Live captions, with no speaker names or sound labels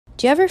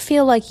Do you ever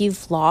feel like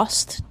you've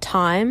lost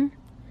time?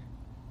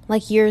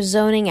 Like you're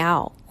zoning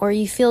out, or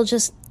you feel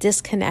just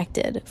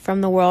disconnected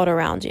from the world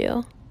around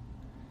you?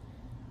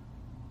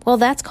 Well,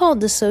 that's called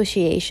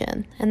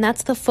dissociation, and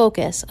that's the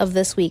focus of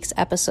this week's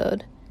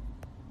episode.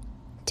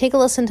 Take a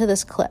listen to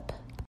this clip.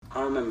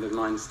 I remember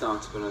mine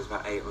started when I was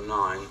about 8 or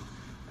 9,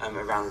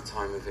 around the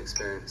time of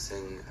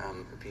experiencing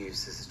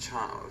abuse as a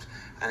child.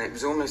 And it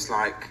was almost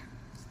like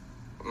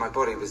my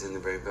body was in the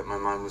room, but my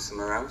mind was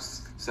somewhere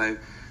else. So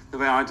the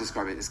way I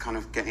describe it is kind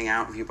of getting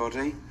out of your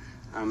body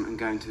and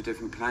going to a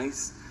different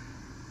place.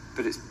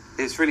 But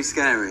it's really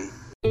scary.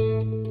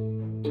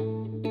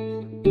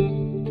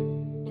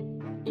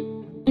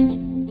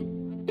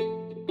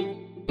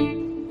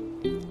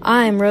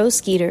 I'm Rose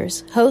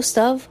Skeeters, host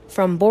of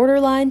From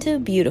Borderline to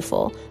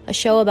Beautiful, a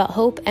show about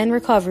hope and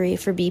recovery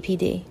for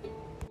BPD.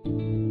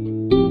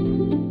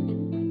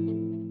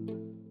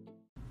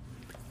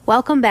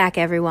 Welcome back,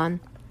 everyone.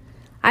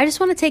 I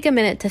just want to take a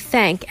minute to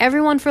thank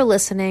everyone for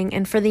listening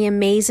and for the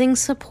amazing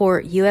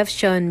support you have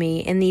shown me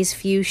in these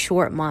few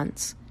short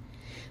months.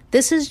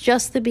 This is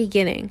just the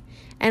beginning,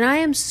 and I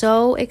am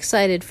so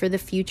excited for the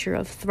future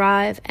of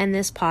Thrive and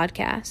this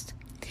podcast.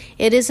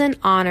 It is an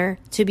honor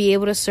to be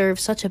able to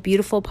serve such a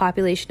beautiful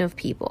population of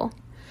people.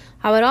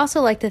 I would also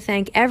like to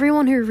thank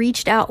everyone who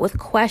reached out with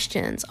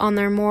questions on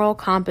their moral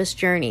compass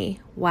journey.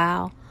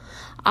 Wow.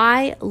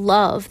 I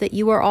love that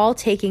you are all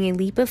taking a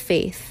leap of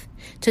faith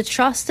to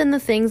trust in the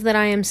things that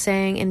I am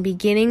saying and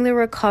beginning the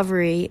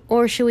recovery,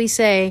 or should we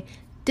say,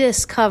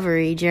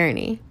 discovery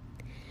journey.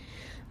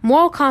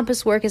 Moral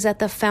compass work is at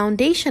the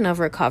foundation of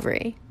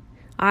recovery.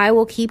 I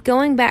will keep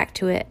going back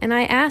to it, and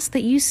I ask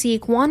that you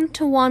seek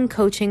one-to-one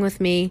coaching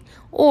with me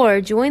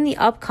or join the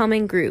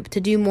upcoming group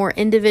to do more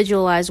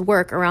individualized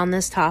work around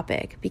this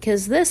topic,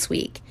 because this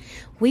week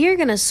we are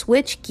going to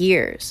switch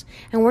gears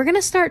and we're going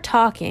to start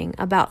talking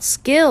about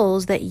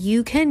skills that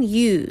you can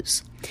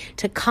use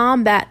to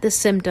combat the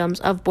symptoms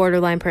of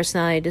borderline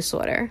personality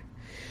disorder.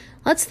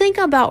 Let's think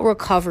about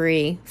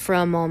recovery for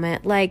a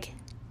moment, like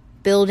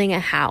building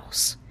a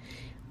house.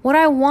 What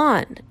I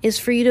want is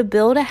for you to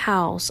build a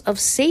house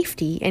of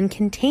safety and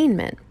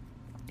containment.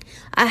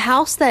 A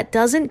house that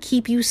doesn't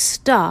keep you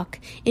stuck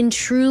in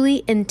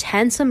truly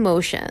intense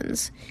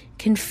emotions,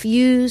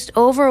 confused,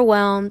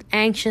 overwhelmed,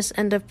 anxious,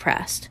 and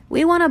depressed.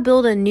 We want to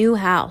build a new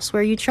house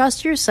where you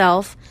trust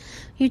yourself,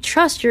 you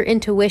trust your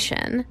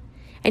intuition,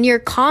 and you're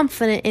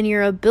confident in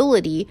your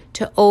ability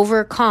to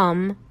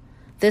overcome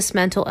this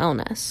mental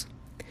illness.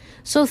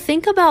 So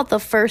think about the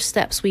first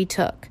steps we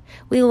took.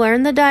 We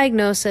learned the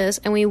diagnosis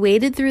and we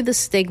waded through the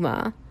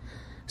stigma.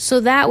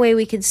 So that way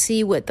we could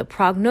see what the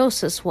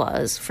prognosis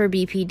was for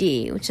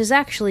BPD, which is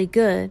actually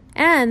good.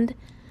 And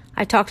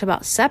I talked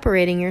about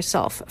separating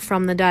yourself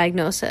from the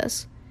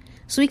diagnosis.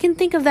 So we can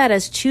think of that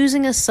as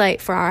choosing a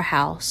site for our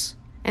house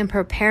and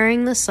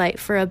preparing the site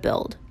for a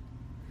build.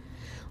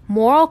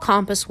 Moral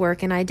compass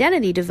work and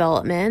identity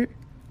development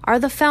are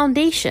the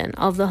foundation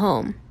of the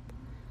home.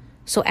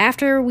 So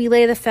after we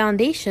lay the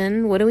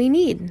foundation, what do we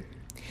need?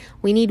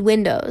 We need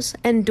windows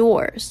and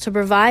doors to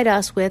provide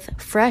us with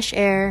fresh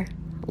air,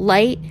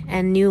 light,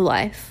 and new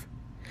life.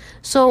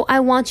 So I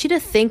want you to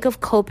think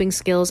of coping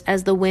skills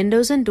as the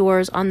windows and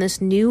doors on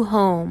this new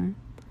home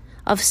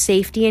of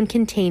safety and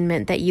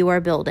containment that you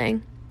are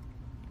building.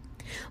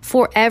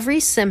 For every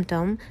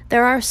symptom,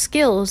 there are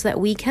skills that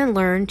we can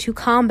learn to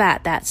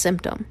combat that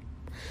symptom.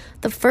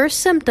 The first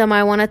symptom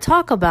I want to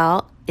talk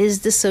about is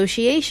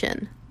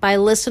dissociation by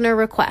listener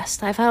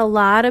request. I've had a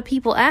lot of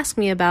people ask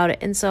me about it,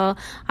 and so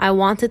I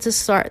wanted to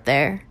start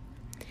there.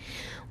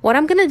 What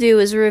I'm going to do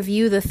is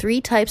review the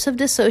 3 types of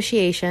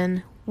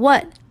dissociation,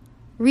 what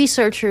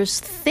researchers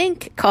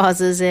think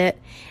causes it,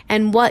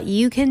 and what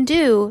you can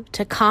do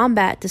to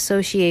combat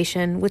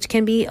dissociation, which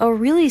can be a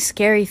really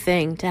scary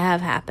thing to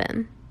have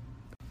happen.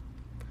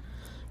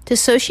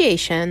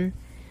 Dissociation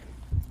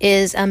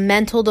is a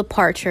mental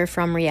departure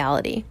from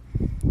reality.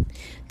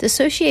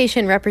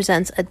 Dissociation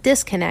represents a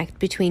disconnect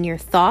between your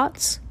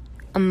thoughts,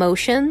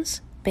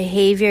 emotions,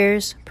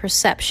 behaviors,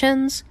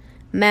 perceptions,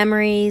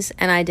 memories,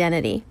 and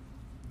identity.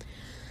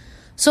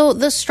 So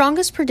the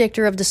strongest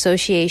predictor of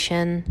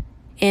dissociation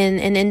in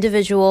an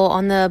individual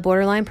on the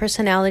borderline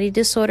personality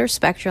disorder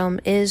spectrum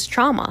is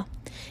trauma,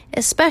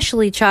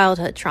 especially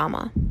childhood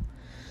trauma.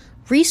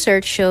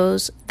 Research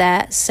shows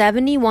that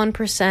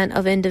 71%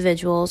 of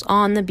individuals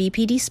on the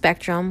BPD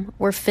spectrum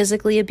were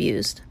physically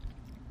abused.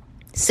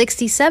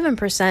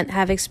 67%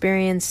 have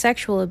experienced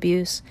sexual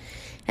abuse,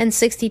 and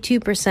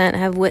 62%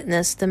 have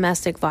witnessed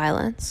domestic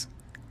violence.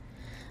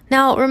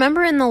 Now,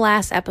 remember in the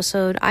last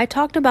episode, I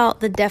talked about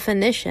the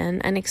definition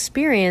and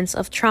experience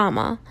of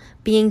trauma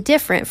being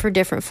different for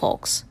different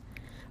folks.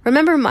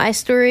 Remember my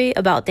story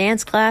about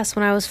dance class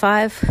when I was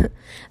 5?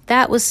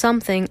 That was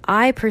something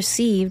I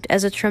perceived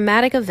as a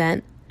traumatic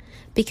event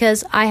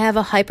because I have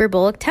a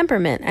hyperbolic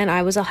temperament and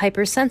I was a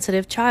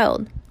hypersensitive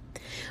child.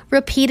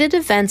 Repeated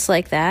events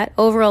like that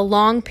over a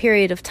long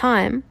period of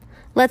time,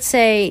 let's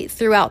say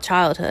throughout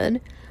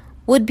childhood,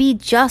 would be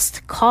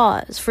just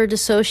cause for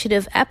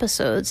dissociative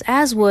episodes,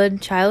 as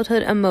would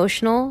childhood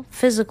emotional,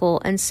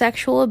 physical, and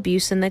sexual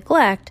abuse and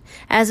neglect,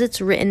 as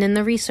it's written in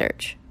the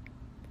research.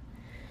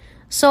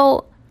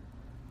 So,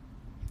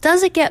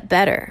 does it get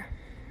better?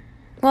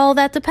 Well,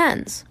 that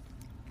depends.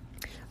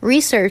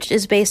 Research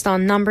is based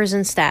on numbers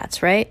and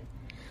stats, right?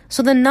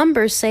 So the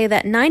numbers say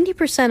that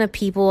 90% of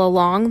people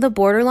along the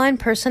borderline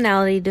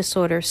personality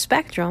disorder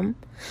spectrum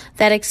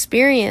that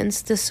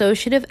experience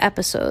dissociative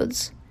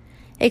episodes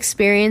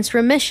experience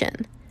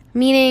remission,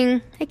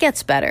 meaning it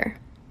gets better.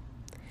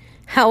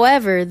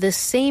 However, the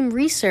same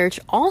research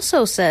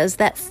also says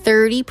that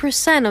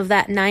 30% of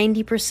that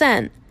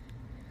 90%,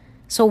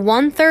 so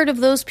 1/3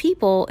 of those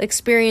people,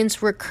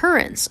 experience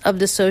recurrence of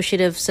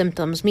dissociative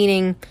symptoms,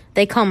 meaning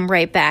they come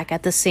right back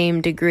at the same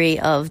degree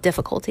of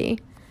difficulty.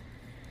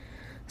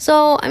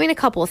 So, a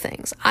couple of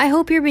things. I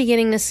hope you're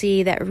beginning to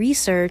see that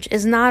research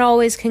is not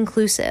always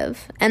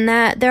conclusive and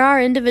that there are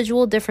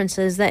individual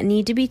differences that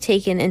need to be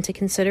taken into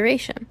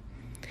consideration.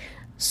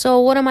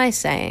 So, what am I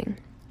saying?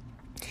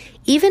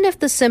 Even if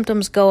the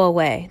symptoms go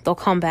away, they'll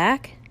come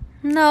back?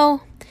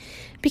 No,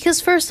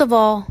 because first of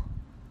all,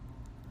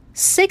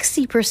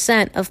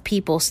 60% of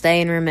people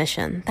stay in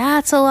remission.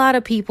 That's a lot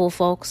of people,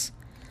 folks.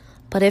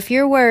 But if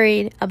you're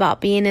worried about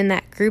being in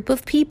that group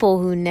of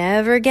people who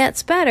never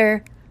gets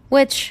better,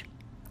 which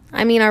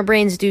our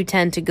brains do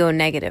tend to go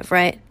negative,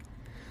 right?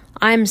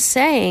 I'm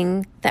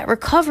saying that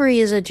recovery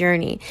is a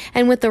journey,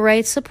 and with the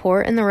right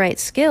support and the right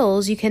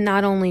skills, you can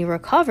not only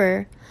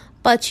recover,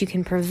 but you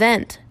can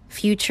prevent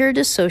future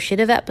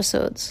dissociative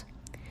episodes.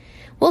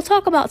 We'll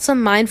talk about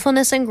some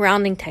mindfulness and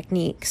grounding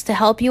techniques to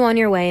help you on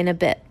your way in a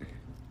bit.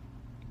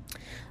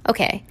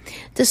 Okay,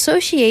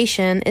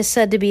 dissociation is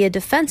said to be a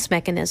defense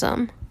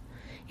mechanism.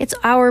 It's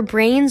our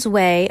brain's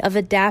way of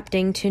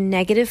adapting to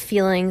negative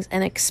feelings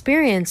and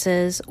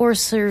experiences or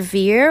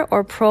severe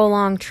or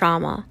prolonged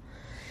trauma.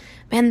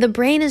 Man, the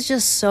brain is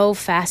just so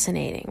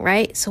fascinating,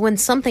 right? So when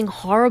something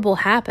horrible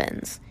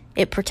happens,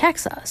 it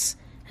protects us.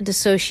 And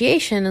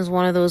dissociation is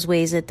one of those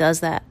ways it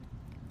does that.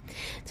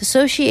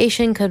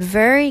 Dissociation could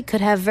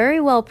have very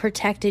well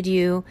protected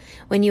you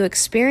when you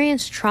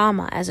experienced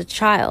trauma as a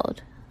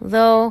child,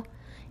 though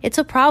it's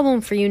a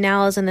problem for you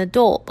now as an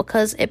adult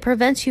because it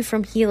prevents you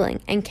from healing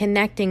and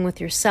connecting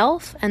with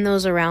yourself and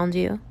those around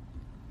you.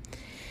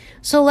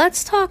 So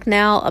let's talk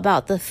now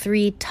about the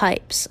 3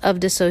 types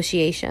of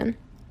dissociation.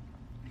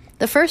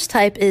 The first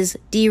type is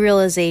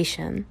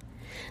derealization.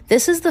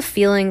 This is the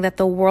feeling that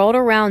the world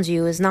around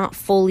you is not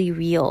fully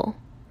real.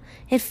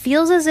 It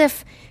feels as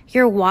if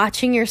you're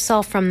watching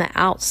yourself from the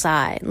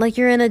outside, like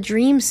you're in a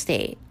dream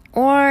state,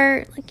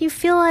 or like you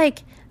feel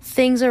like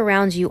things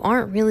around you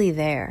aren't really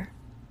there.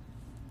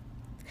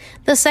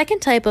 The second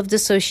type of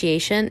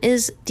dissociation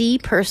is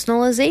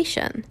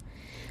depersonalization.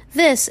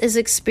 This is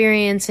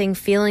experiencing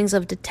feelings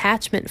of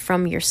detachment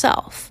from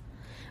yourself,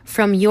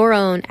 from your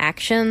own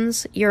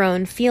actions, your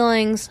own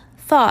feelings,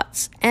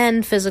 thoughts,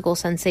 and physical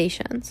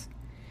sensations.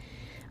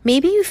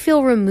 Maybe you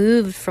feel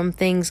removed from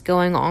things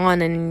going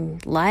on in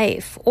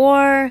life,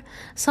 or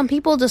some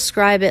people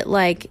describe it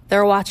like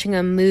they're watching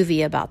a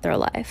movie about their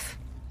life.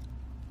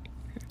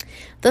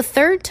 The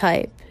third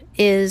type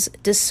is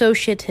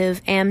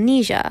dissociative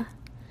amnesia.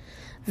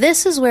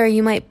 This is where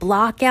you might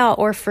block out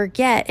or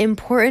forget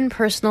important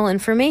personal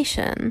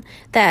information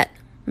that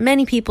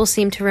many people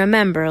seem to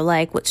remember,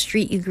 like what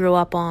street you grew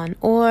up on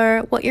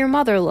or what your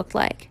mother looked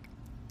like.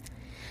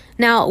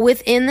 Now,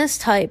 within this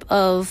type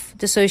of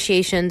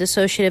dissociation,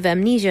 dissociative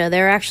amnesia,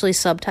 there are actually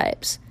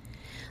subtypes.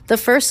 The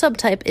first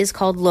subtype is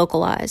called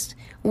localized,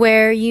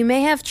 where you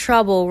may have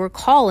trouble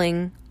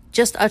recalling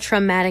just a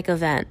traumatic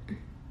event.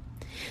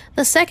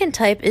 The second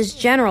type is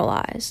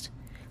generalized,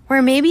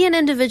 where maybe an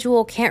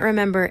individual can't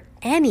remember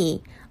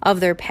any of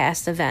their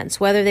past events,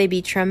 whether they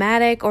be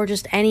traumatic or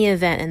just any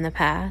event in the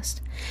past.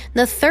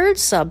 The third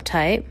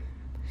subtype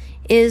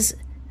is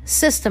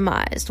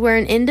systemized, where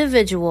an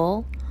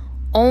individual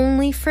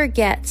only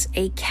forgets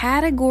a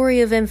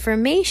category of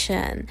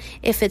information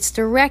if it's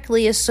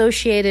directly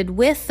associated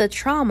with the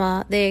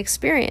trauma they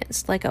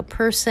experienced, like a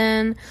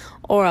person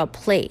or a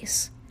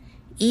place,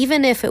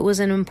 even if it was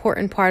an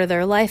important part of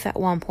their life at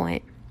one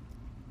point.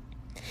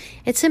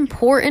 It's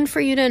important for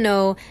you to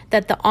know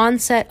that the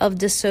onset of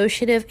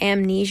dissociative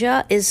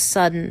amnesia is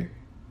sudden,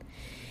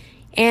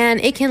 and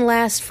it can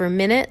last for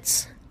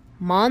minutes,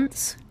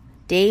 months,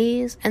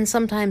 days, and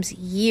sometimes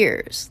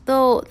years,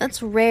 though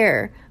that's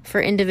rare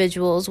for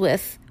individuals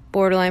with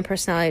borderline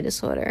personality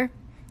disorder.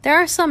 There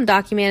are some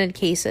documented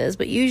cases,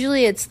 but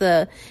usually it's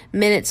the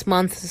minutes,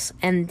 months,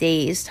 and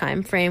days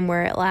time frame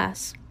where it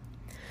lasts.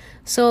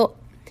 So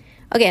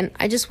again,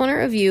 I just want to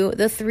review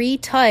the 3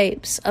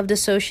 types of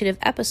dissociative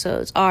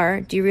episodes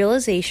are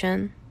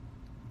derealization,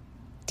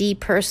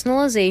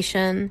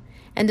 depersonalization,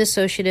 and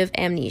dissociative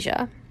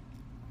amnesia.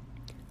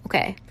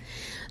 Okay,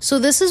 so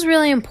this is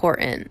really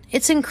important.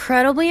 It's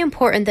incredibly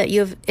important that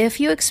if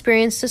you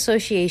experience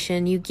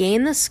dissociation, you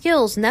gain the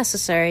skills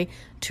necessary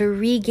to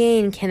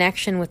regain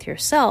connection with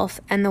yourself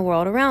and the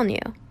world around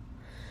you.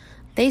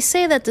 They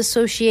say that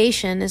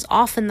dissociation is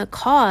often the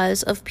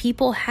cause of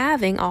people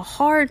having a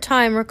hard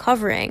time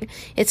recovering.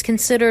 It's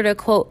considered a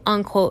quote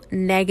unquote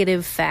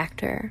negative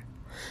factor.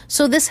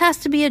 So this has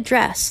to be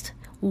addressed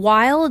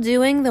while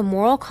doing the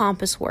moral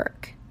compass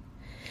work.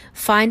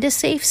 Find a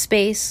safe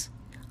space,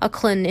 a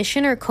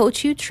clinician or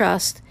coach you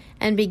trust,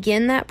 and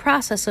begin that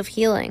process of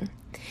healing.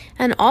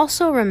 And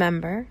also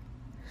remember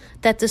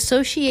that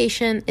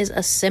dissociation is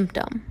a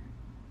symptom.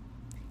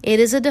 It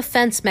is a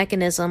defense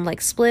mechanism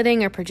like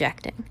splitting or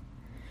projecting.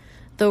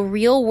 The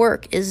real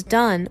work is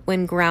done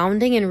when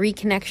grounding and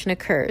reconnection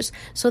occurs.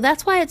 So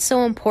that's why it's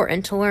so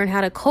important to learn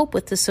how to cope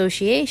with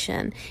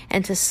dissociation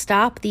and to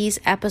stop these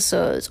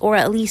episodes, or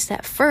at least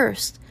at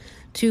first,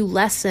 to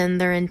lessen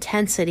their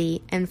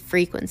intensity and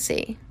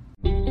frequency.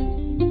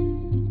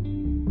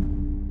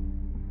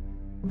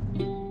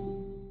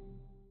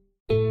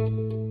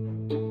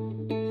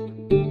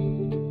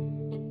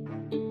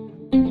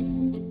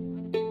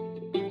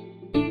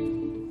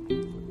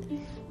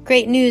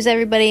 Great news,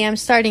 everybody. I'm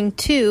starting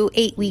 2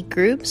 8-week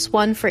groups,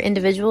 one for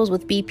individuals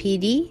with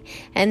BPD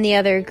and the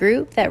other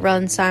group that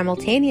runs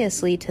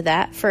simultaneously to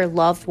that for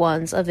loved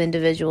ones of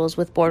individuals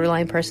with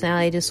borderline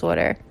personality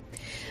disorder.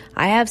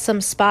 I have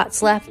some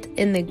spots left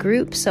in the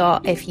group, so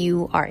if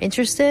you are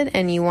interested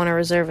and you want to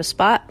reserve a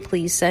spot,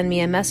 please send me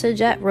a message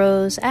at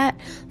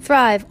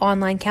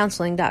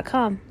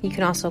rose@thriveonlinecounseling.com. You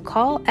can also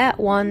call at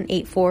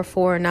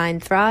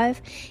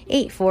 1-844-9-THRIVE,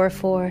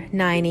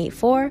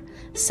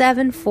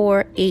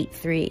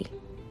 844-984-7483.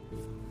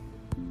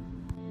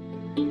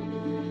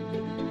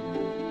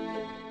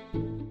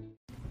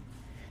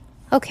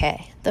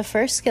 Okay, the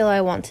first skill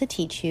I want to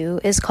teach you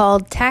is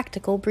called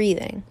tactical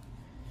breathing.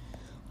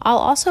 I'll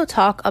also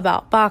talk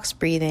about box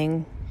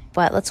breathing,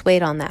 but let's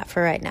wait on that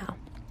for right now.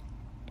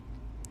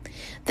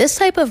 This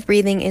type of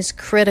breathing is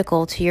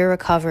critical to your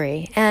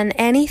recovery, and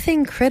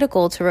anything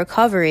critical to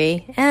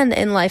recovery and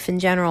in life in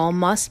general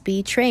must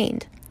be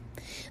trained.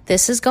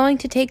 This is going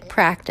to take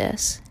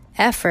practice,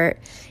 effort,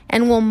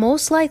 and will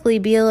most likely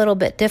be a little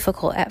bit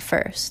difficult at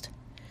first.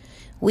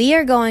 We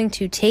are going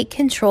to take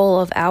control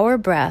of our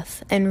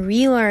breath and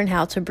relearn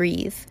how to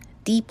breathe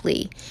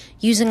deeply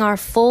using our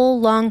full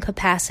lung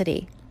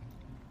capacity.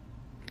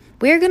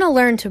 We're going to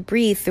learn to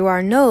breathe through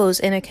our nose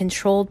in a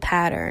controlled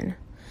pattern.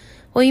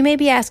 Well, you may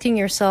be asking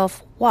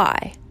yourself,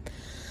 why?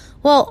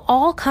 Well,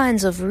 all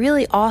kinds of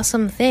really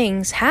awesome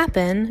things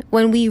happen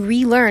when we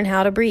relearn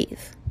how to breathe.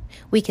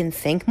 We can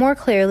think more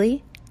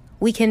clearly,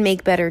 we can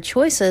make better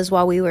choices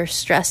while we were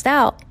stressed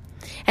out,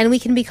 and we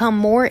can become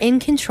more in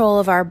control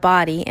of our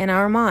body and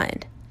our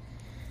mind.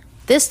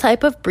 This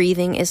type of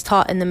breathing is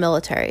taught in the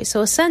military, so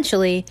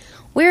essentially,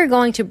 we're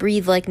going to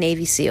breathe like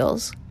Navy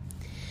SEALs.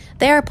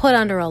 They are put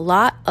under a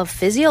lot of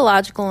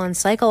physiological and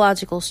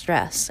psychological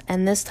stress,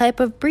 and this type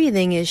of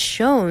breathing is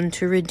shown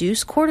to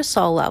reduce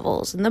cortisol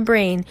levels in the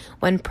brain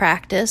when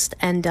practiced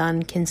and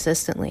done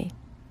consistently.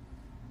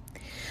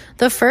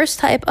 The first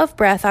type of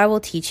breath I will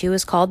teach you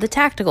is called the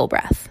tactical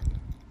breath.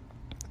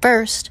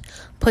 First,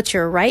 put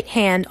your right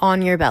hand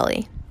on your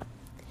belly.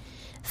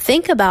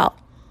 Think about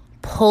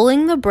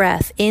pulling the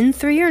breath in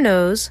through your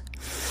nose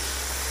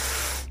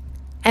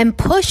and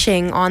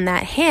pushing on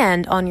that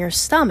hand on your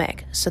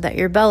stomach so that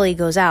your belly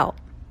goes out.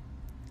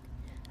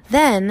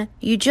 Then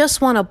you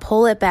just want to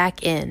pull it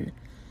back in.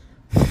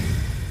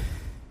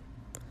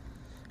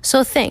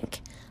 So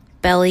think,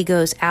 belly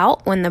goes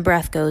out when the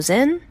breath goes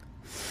in,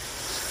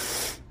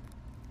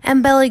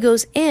 and belly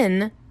goes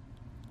in,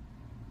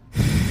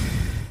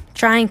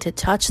 trying to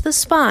touch the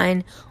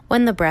spine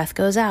when the breath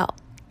goes out.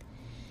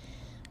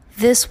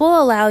 This will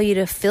allow you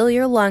to fill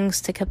your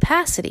lungs to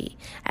capacity,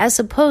 as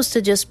opposed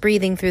to just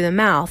breathing through the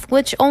mouth,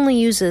 which only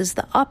uses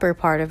the upper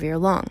part of your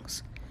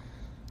lungs.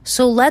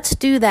 So let's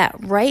do that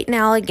right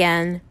now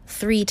again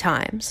 3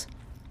 times.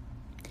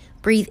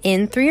 Breathe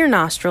in through your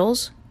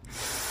nostrils.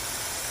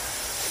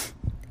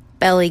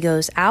 Belly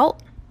goes out.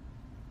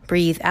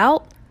 Breathe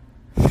out.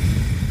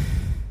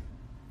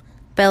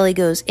 Belly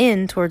goes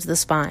in towards the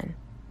spine.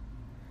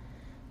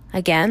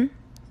 Again,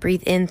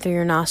 breathe in through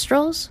your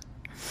nostrils.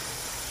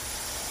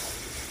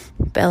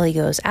 Belly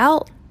goes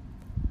out.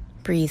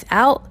 Breathe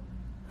out.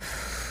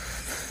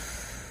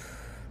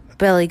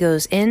 Belly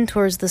goes in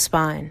towards the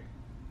spine.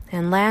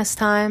 And last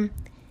time,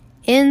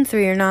 in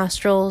through your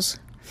nostrils.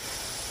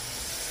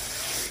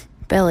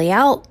 Belly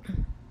out.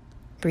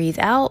 Breathe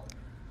out.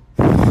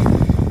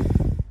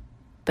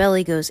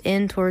 Belly goes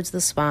in towards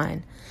the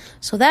spine.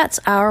 So that's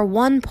our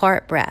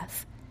 1-part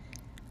breath.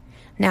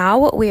 Now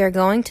what we are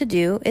going to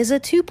do is a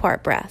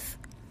 2-part breath.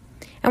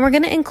 And we're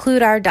going to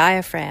include our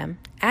diaphragm,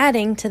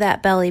 adding to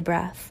that belly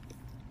breath.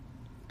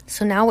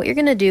 So now what you're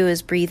going to do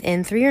is breathe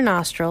in through your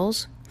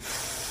nostrils.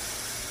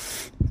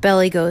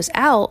 Belly goes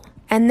out.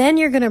 And then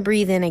you're going to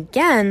breathe in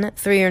again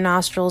through your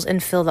nostrils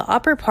and fill the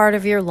upper part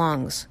of your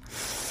lungs.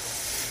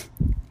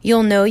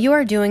 You'll know you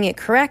are doing it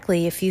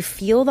correctly if you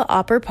feel the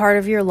upper part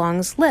of your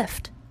lungs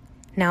lift.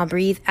 Now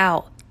breathe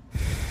out,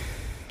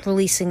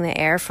 releasing the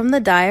air from the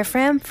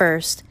diaphragm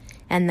first,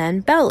 and then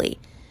belly.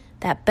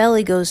 That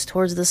belly goes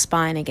towards the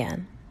spine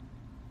again.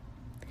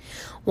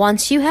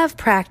 Once you have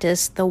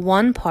practiced the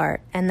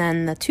 1-part and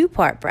then the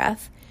 2-part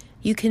breath,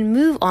 you can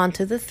move on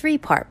to the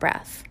 3-part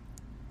breath.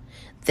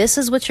 This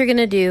is what you're going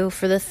to do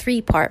for the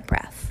 3-part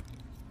breath.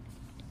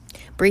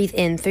 Breathe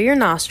in through your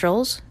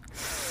nostrils,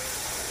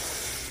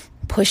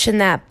 pushing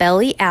that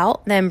belly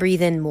out, then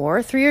breathe in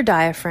more through your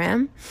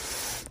diaphragm,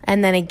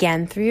 and then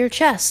again through your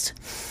chest.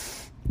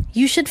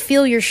 You should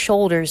feel your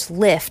shoulders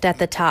lift at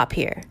the top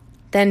here.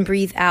 Then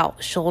breathe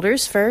out,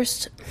 shoulders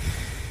first,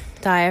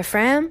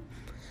 diaphragm,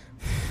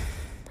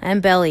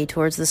 and belly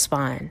towards the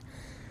spine.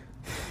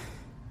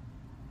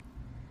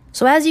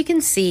 So as you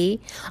can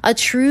see, a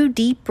true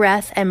deep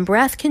breath and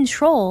breath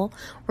control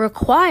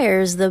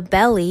requires the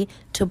belly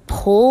to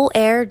pull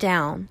air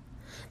down.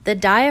 The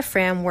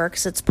diaphragm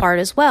works its part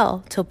as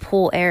well to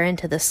pull air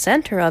into the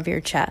center of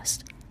your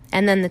chest.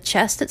 And then the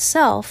chest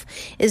itself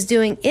is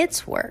doing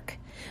its work.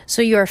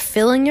 So you're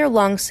filling your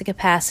lungs to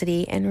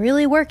capacity and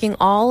really working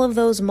all of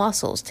those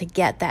muscles to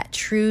get that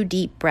true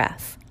deep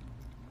breath.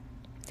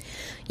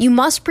 You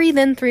must breathe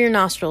in through your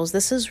nostrils.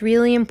 This is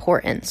really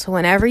important. So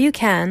whenever you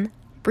can,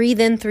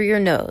 breathe in through your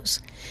nose.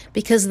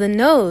 Because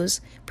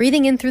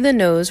breathing in through the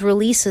nose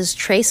releases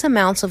trace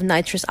amounts of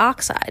nitrous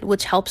oxide,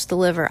 which helps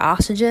deliver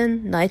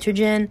oxygen,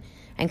 nitrogen,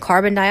 and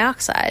carbon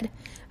dioxide,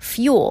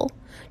 fuel,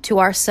 to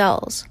our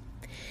cells.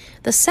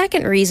 The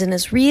second reason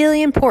is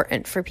really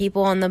important for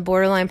people on the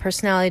borderline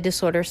personality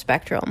disorder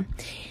spectrum.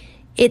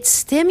 It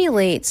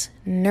stimulates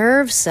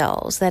nerve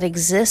cells that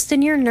exist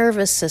in your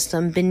nervous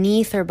system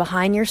beneath or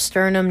behind your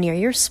sternum near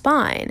your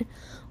spine,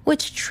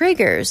 which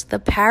triggers the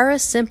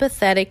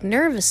parasympathetic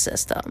nervous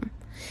system.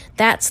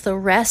 That's the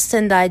rest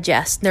and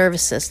digest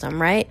nervous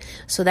system, right?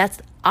 So that's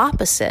the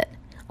opposite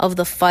of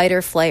the fight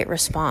or flight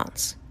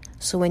response.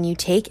 So when you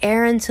take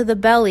air into the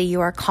belly, you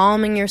are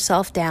calming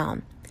yourself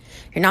down.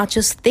 You're not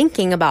just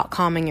thinking about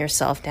calming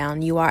yourself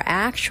down. You are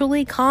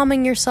actually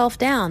calming yourself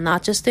down,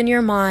 not just in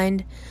your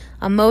mind,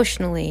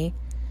 emotionally,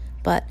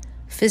 but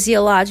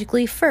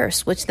physiologically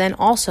first, which then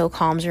also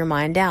calms your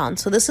mind down.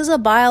 So this is a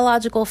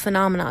biological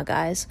phenomenon,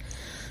 guys.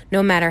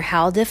 No matter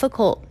how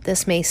difficult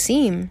this may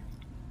seem,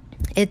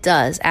 it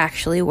does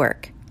actually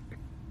work.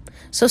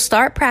 So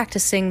start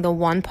practicing the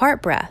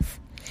 1-part breath.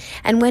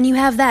 And when you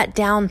have that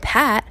down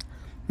pat,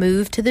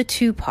 move to the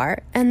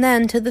 2-part and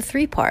then to the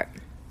 3-part.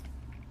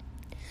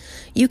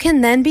 You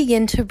can then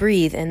begin to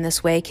breathe in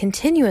this way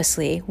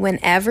continuously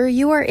whenever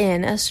you are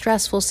in a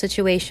stressful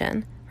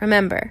situation.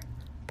 Remember,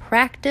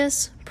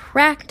 practice,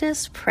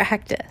 practice,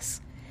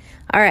 practice.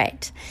 All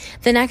right,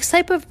 the next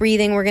type of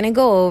breathing we're going to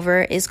go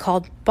over is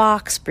called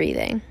box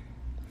breathing.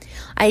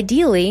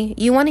 Ideally,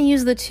 you want to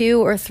use the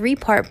 2 or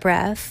 3-part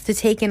breath to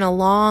take in a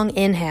long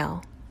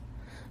inhale.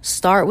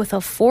 Start with a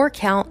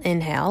 4-count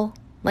inhale,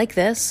 like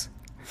this,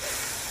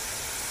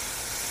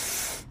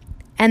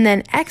 and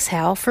then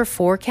exhale for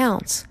 4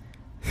 counts.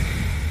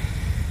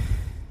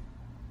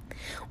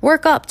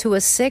 Work up to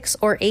a 6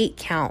 or 8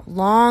 count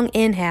long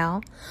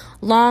inhale,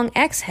 long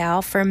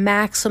exhale for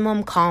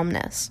maximum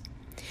calmness.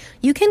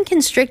 You can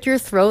constrict your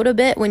throat a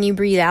bit when you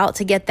breathe out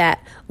to get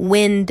that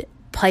wind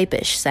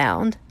pipe-ish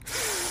sound.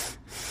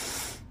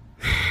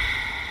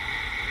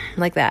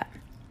 Like that.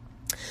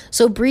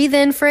 So breathe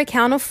in for a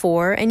count of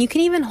 4, and you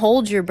can even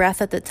hold your breath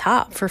at the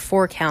top for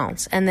 4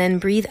 counts, and then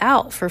breathe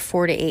out for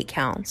 4 to 8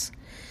 counts.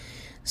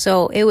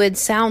 So it would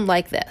sound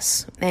like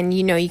this. And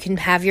you can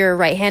have your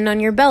right hand on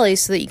your belly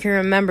so that you can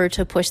remember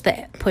to push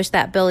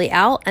that belly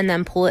out and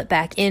then pull it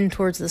back in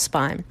towards the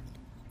spine.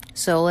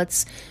 So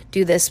let's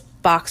do this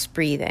box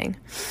breathing.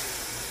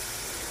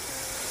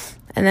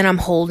 And then I'm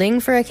holding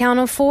for a count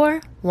of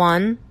 4.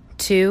 1,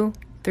 2,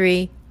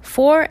 3,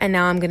 4. And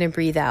now I'm going to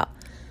breathe out.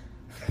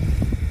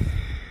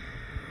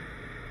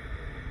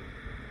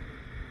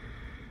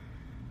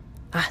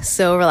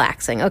 So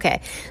relaxing.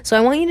 Okay, so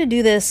I want you to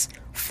do this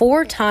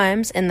 4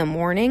 times in the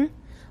morning,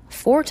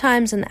 4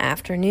 times in the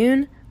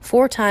afternoon,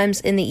 4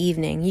 times in the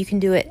evening. You can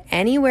do it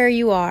anywhere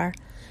you are,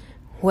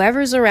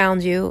 whoever's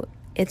around you.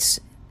 It's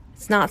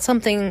not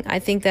something I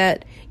think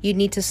that you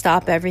need to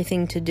stop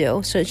everything to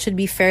do. So it should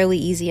be fairly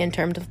easy in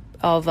terms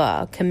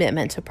of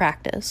commitment to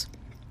practice.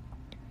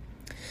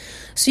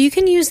 So you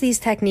can use these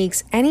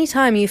techniques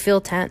anytime you feel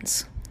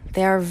tense.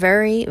 They are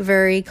very,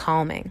 very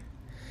calming.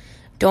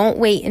 Don't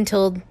wait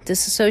until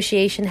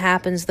disassociation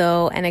happens,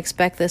 though, and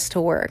expect this to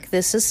work.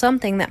 This is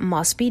something that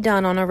must be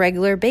done on a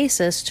regular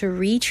basis to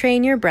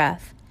retrain your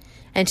breath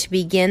and to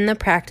begin the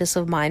practice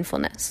of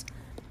mindfulness.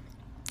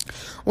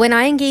 When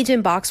I engage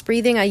in box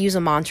breathing, I use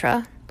a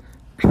mantra.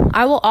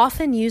 I will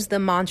often use the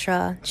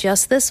mantra,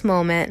 just this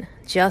moment,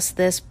 just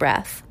this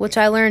breath, which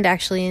I learned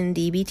actually in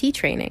DBT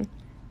training.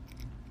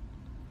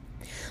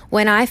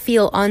 When I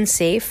feel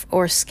unsafe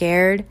or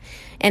scared,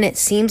 and it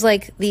seems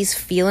like these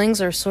feelings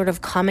are sort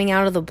of coming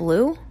out of the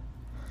blue,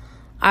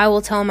 I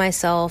will tell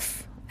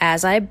myself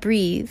as I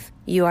breathe,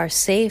 you are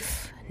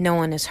safe, no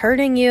one is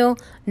hurting you,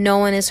 no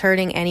one is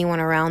hurting anyone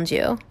around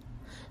you.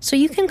 So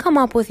you can come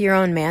up with your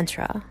own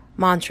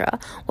mantra,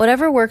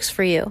 whatever works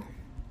for you.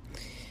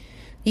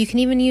 You can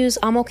even use,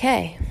 I'm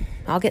okay,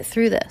 I'll get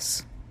through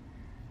this.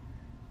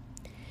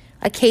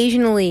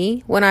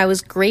 Occasionally, when I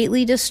was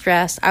greatly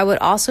distressed, I would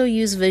also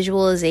use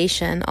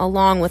visualization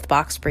along with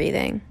box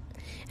breathing.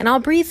 And I'll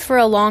breathe for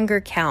a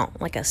longer count,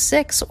 like a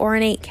 6 or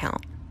an 8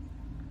 count.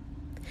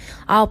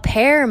 I'll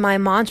pair my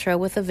mantra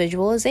with a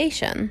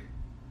visualization.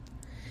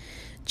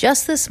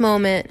 Just this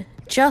moment,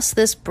 just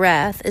this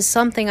breath is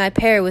something I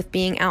pair with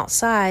being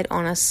outside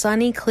on a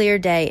sunny, clear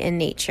day in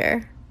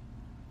nature.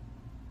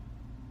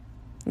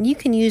 You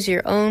can use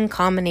your own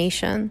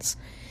combinations.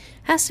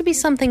 It has to be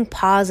something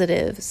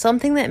positive,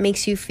 something that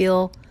makes you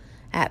feel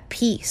at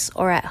peace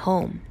or at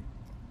home.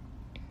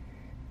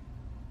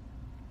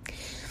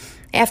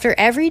 After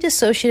every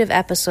dissociative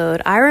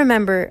episode,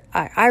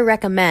 I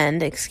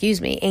recommend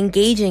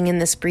engaging in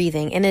this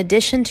breathing in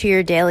addition to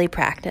your daily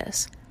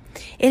practice.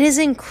 It is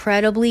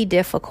incredibly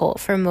difficult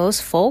for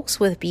most folks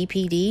with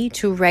BPD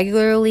to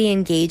regularly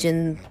engage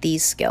in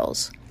these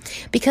skills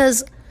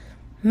because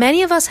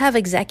many of us have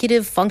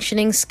executive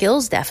functioning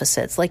skills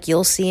deficits like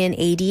you'll see in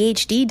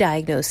ADHD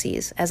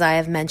diagnoses, as I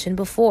have mentioned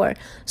before.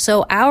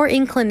 So our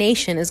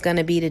inclination is going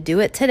to be to do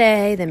it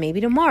today, then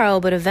maybe tomorrow,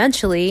 but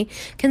eventually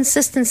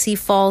consistency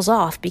falls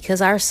off because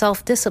our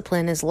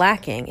self-discipline is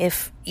lacking,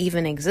 if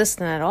even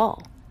existent at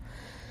all.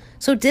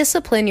 So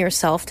discipline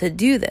yourself to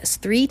do this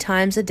 3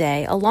 times a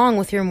day along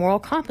with your moral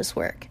compass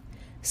work.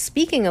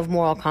 Speaking of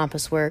moral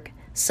compass work,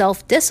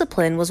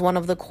 self-discipline was one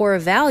of the core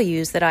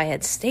values that I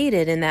had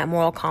stated in that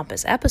moral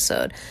compass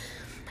episode.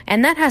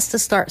 And that has to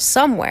start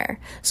somewhere.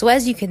 So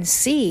as you can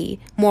see,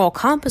 moral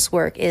compass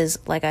work is,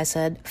 like I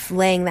said,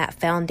 laying that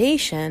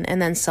foundation,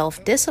 and then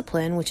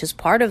self-discipline, which is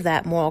part of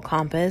that moral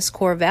compass,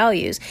 core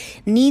values,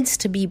 needs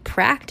to be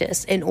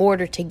practiced in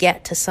order to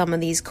get to some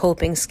of these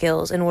coping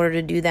skills, in order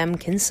to do them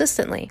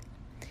consistently.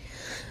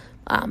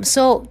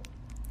 So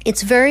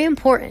it's very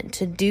important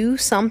to do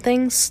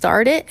something,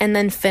 start it, and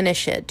then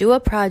finish it. Do a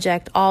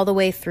project all the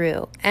way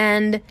through.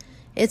 And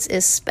it's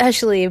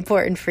especially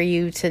important for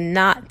you to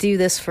not do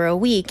this for a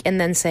week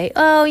and then say,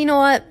 oh, you know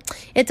what?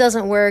 It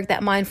doesn't work.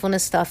 That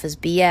mindfulness stuff is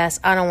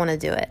BS. I don't want to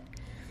do it.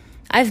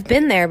 I've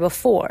been there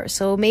before.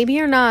 So maybe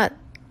you're not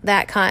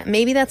that kind.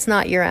 Maybe that's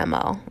not your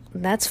MO.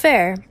 That's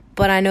fair.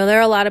 But I know there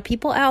are a lot of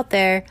people out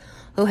there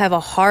who have a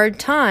hard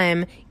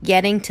time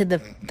getting to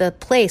the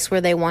place where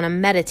they want to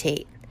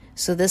meditate.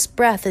 So this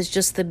breath is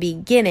just the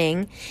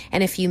beginning,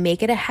 and if you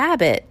make it a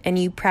habit and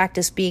you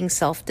practice being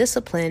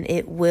self-disciplined,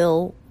 it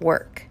will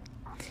work.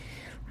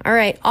 All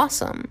right,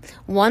 awesome.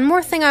 One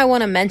more thing I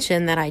want to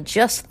mention that I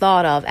just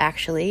thought of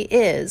actually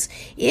is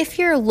if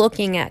you're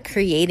looking at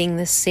creating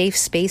this safe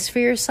space for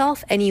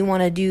yourself and you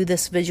want to do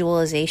this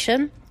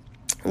visualization,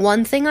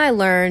 one thing I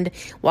learned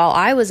while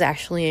I was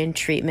actually in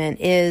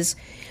treatment is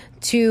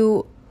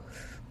to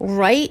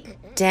write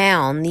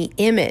down the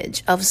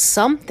image of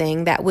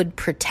something that would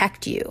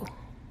protect you,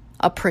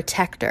 a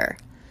protector.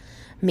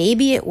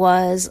 Maybe it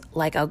was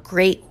like a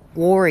great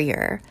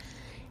warrior,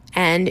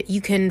 and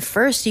you can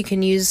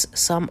use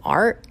some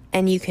art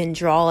and you can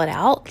draw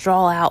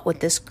out what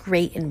this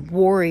great and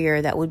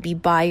warrior that would be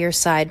by your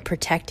side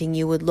protecting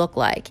you would look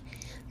like.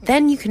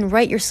 Then you can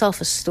write yourself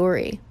a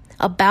story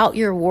about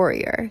your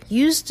warrior.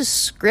 Use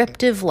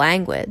descriptive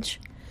language.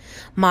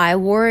 My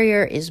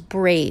warrior is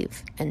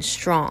brave and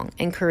strong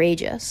and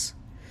courageous.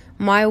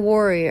 My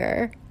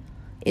warrior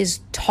is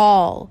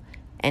tall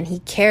and he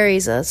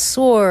carries a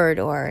sword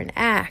or an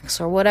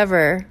axe or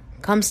whatever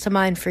comes to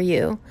mind for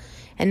you.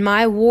 And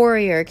my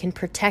warrior can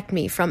protect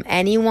me from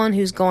anyone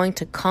who's going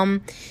to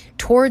come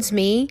towards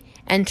me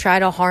and try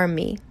to harm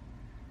me.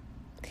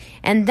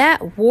 And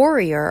that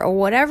warrior, or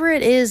whatever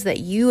it is that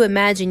you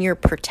imagine your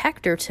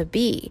protector to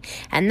be,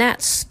 and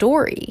that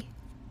story,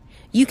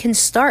 you can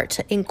start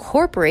to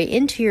incorporate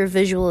into your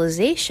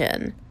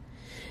visualization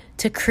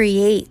to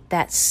create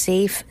that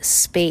safe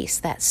space,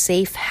 that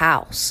safe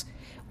house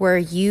where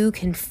you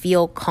can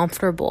feel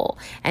comfortable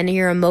and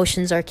your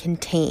emotions are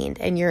contained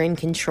and you're in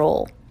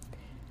control.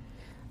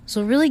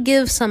 So really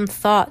give some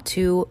thought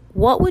to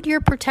what would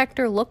your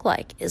protector look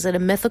like? Is it a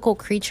mythical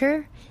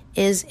creature?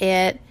 Is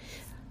it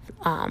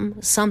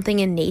something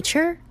in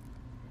nature?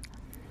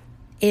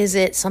 Is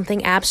it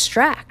something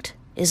abstract?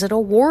 Is it a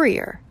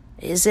warrior?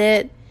 Is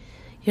it,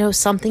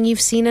 something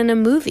you've seen in a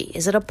movie?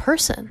 Is it a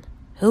person?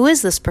 Who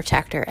is this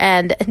protector?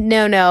 And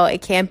no,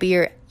 it can't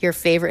be your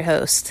favorite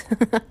host.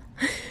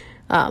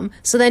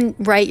 So then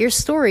write your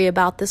story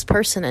about this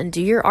person and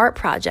do your art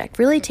project.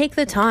 Really take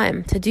the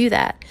time to do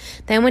that.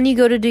 Then when you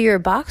go to do your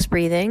box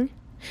breathing,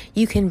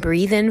 you can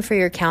breathe in for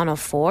your count of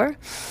 4.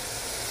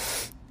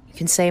 You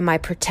can say, my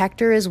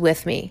protector is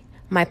with me.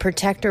 My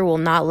protector will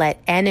not let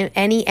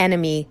any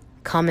enemy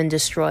come and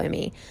destroy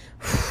me.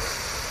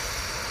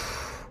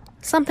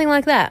 Something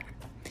like that.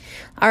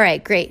 All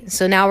right, great.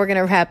 So now we're going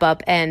to wrap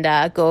up and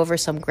go over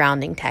some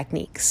grounding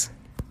techniques.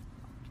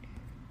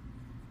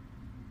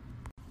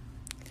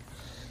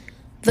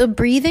 The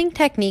breathing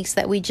techniques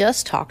that we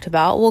just talked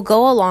about will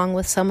go along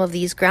with some of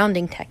these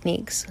grounding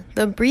techniques.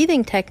 The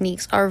breathing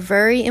techniques are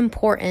very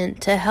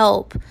important to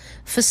help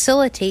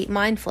facilitate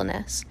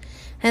mindfulness.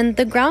 And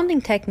the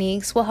grounding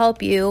techniques will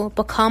help you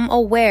become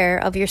aware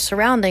of your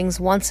surroundings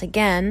once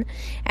again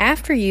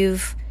after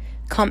you've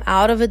come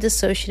out of a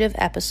dissociative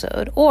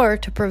episode or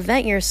to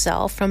prevent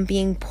yourself from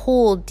being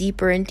pulled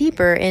deeper and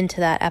deeper into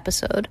that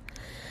episode.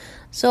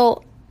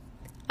 So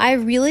I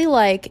really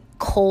like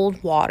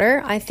cold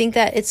water. I think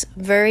that it's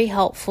very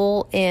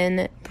helpful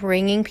in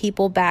bringing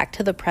people back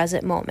to the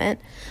present moment.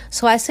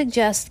 So I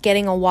suggest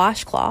getting a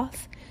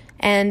washcloth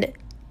and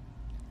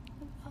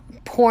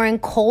pouring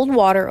cold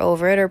water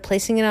over it or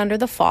placing it under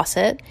the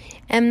faucet,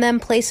 and then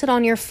place it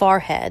on your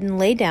forehead and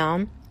lay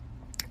down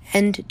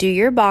and do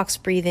your box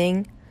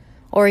breathing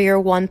or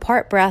your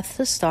 1-part breath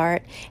to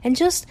start, and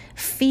just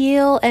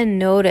feel and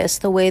notice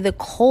the way the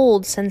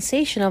cold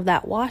sensation of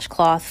that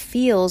washcloth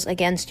feels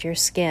against your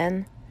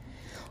skin.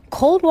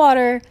 Cold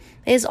water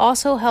is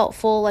also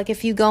helpful, like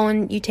if you go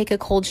and you take a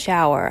cold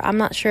shower. I'm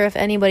not sure if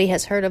anybody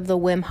has heard of the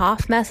Wim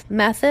Hof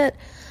method,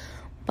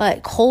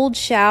 but cold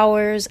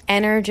showers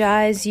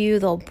energize you.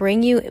 They'll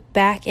bring you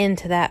back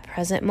into that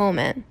present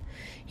moment.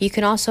 You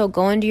can also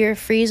go into your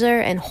freezer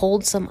and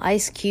hold some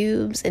ice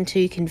cubes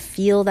until you can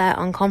feel that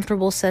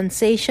uncomfortable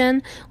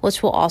sensation,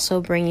 which will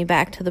also bring you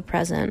back to the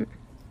present.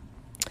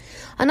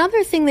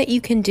 Another thing that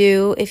you can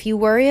do if you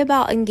worry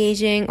about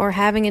engaging or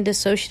having a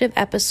dissociative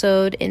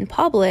episode in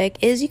public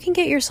is you can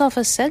get yourself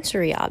a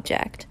sensory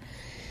object.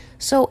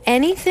 So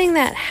anything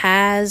that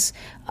has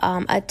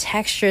a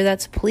texture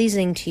that's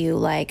pleasing to you,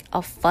 like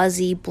a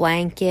fuzzy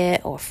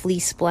blanket or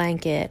fleece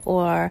blanket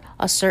or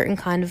a certain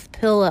kind of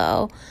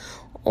pillow,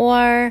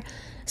 or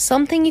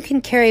something you can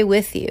carry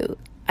with you.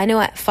 I know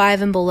at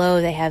 5 and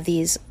Below they have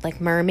these like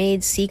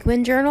mermaid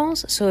sequin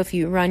journals. So if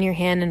you run your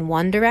hand in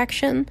one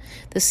direction,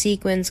 the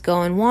sequins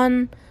go in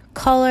one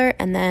color,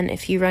 and then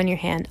if you run your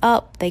hand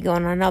up, they go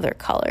in another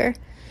color.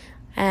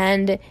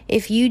 And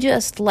if you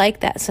just like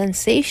that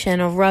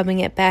sensation of rubbing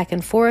it back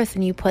and forth,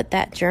 and you put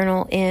that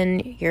journal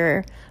in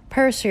your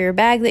purse or your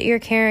bag that you're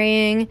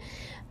carrying,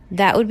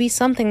 that would be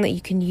something that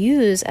you can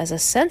use as a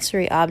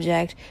sensory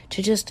object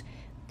to just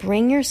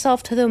bring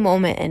yourself to the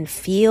moment and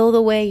feel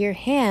the way your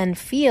hand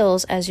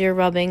feels as you're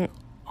rubbing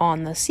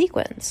on the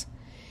sequins.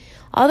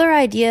 Other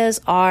ideas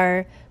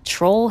are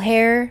troll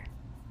hair,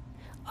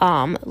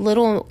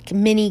 little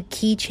mini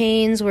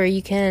keychains where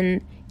you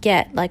can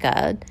get like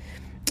a,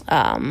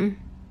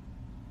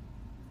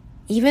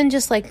 even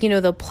just like,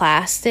 the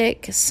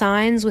plastic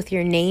signs with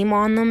your name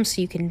on them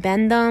so you can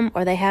bend them,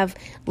 or they have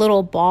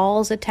little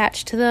balls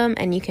attached to them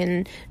and you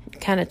can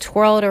kind of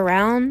twirl it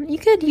around. You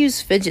could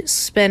use fidget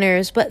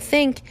spinners, but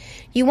think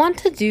you want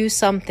to do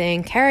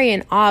something, carry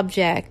an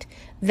object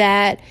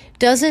that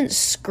doesn't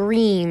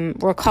scream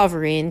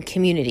recovery and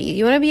community.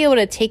 You want to be able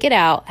to take it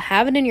out,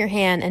 have it in your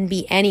hand, and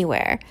be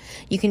anywhere.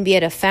 You can be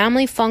at a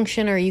family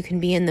function, or you can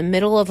be in the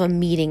middle of a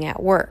meeting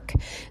at work,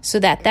 so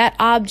that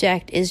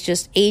object is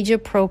just age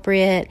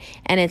appropriate,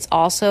 and it's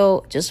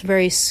also just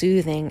very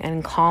soothing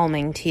and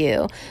calming to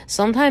you.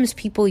 Sometimes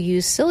people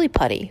use Silly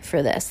Putty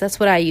for this. That's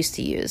what I used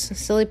to use.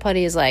 Silly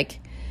Putty is like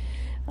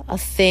a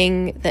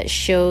thing that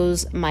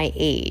shows my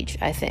age,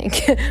 I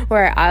think,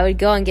 where I would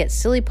go and get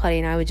Silly Putty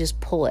and I would just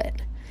pull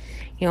it.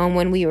 And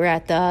when we were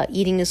at the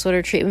eating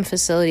disorder treatment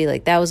facility,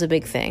 like that was a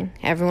big thing.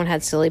 Everyone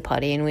had Silly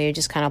Putty, and we would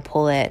just kind of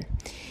pull it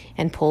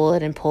and pull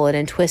it and pull it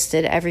and twist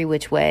it every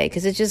which way,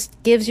 because it just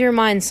gives your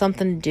mind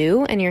something to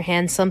do and your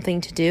hand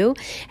something to do,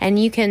 and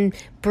you can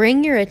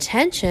bring your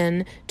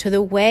attention to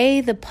the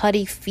way the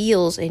putty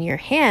feels in your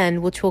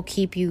hand, which will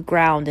keep you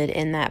grounded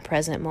in that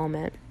present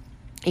moment.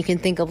 You can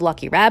think of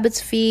Lucky Rabbit's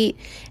feet,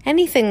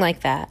 anything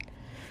like that.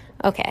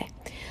 Okay.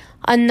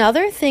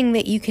 Another thing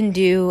that you can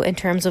do in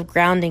terms of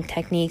grounding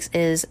techniques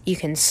is you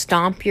can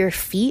stomp your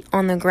feet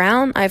on the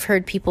ground. I've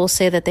heard people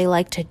say that they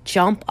like to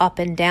jump up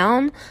and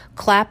down,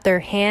 clap their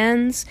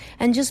hands,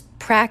 and just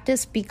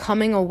practice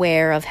becoming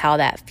aware of how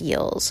that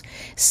feels.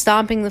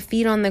 Stomping the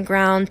feet on the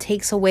ground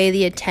takes away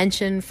the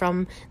attention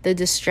from the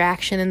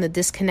distraction and the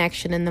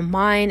disconnection in the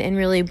mind and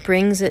really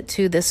brings it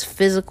to this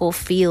physical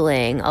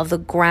feeling of the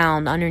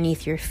ground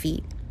underneath your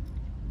feet.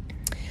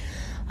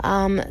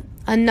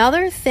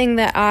 Another thing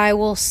that I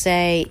will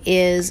say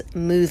is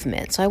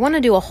movement. So I want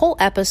to do a whole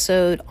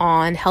episode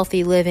on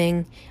healthy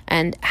living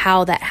and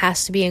how that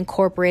has to be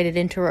incorporated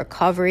into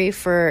recovery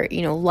for,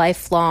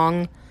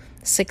 lifelong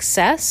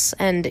success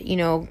and,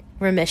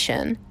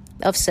 remission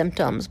of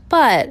symptoms.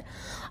 But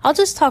I'll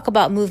just talk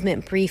about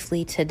movement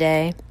briefly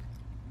today.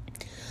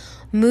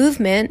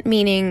 Movement,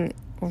 meaning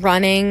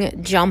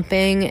running,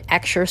 jumping,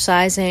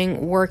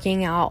 exercising,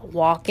 working out,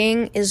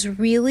 walking, is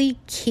really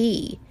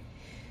key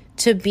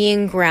to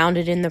being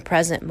grounded in the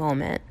present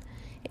moment.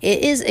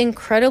 It is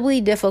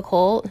incredibly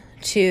difficult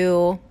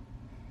to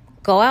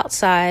go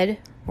outside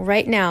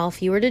right now,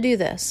 if you were to do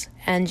this,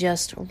 and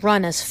just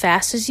run as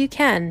fast as you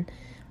can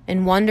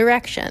in one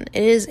direction.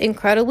 It is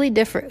incredibly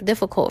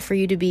difficult for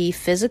you to be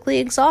physically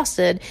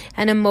exhausted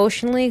and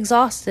emotionally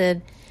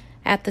exhausted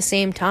at the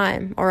same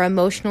time, or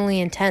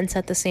emotionally intense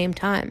at the same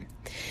time,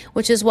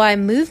 which is why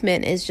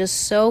movement is just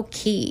so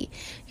key.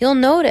 You'll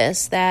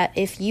notice that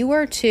if you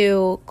were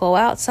to go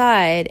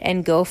outside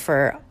and go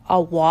for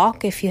a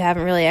walk, if you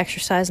haven't really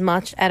exercised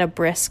much, at a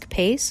brisk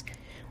pace,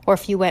 or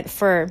if you went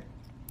for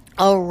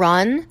a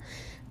run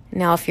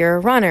Now, if you're a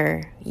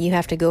runner, you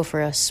have to go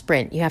for a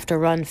sprint. You have to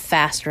run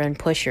faster and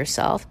push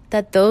yourself.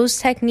 That those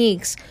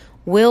techniques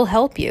will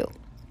help you.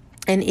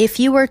 And if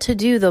you were to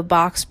do the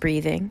box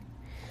breathing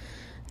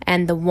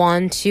and the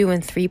 1, 2,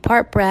 and 3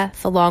 part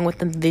breath, along with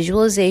the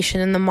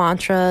visualization and the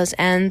mantras,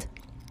 and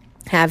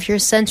have your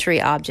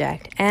sensory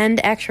object and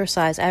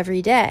exercise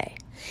every day,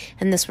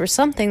 and this were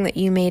something that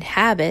you made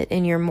habit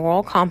in your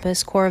moral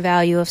compass core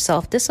value of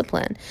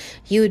self-discipline,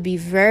 you would be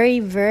very,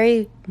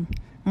 very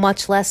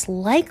much less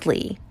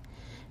likely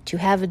to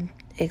have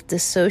a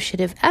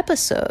dissociative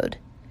episode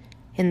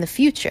in the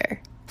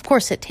future. Of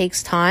course, it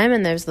takes time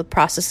and there's the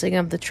processing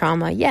of the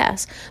trauma,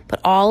 yes, but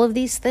all of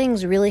these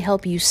things really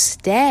help you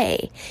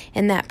stay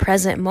in that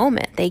present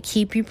moment. They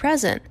keep you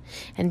present.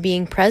 And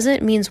being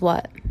present means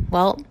what?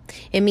 Well,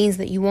 it means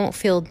that you won't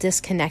feel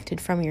disconnected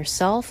from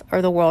yourself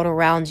or the world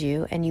around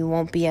you, and you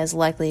won't be as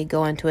likely to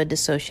go into a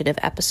dissociative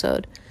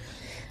episode.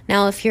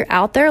 Now, if you're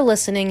out there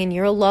listening and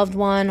you're a loved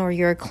one or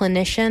you're a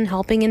clinician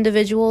helping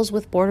individuals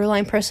with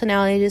borderline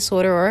personality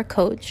disorder or a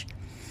coach,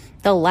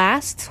 the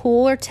last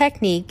tool or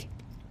technique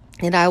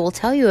that I will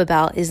tell you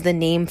about is the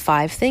Name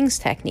 5 Things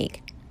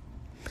technique.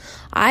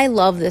 I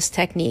love this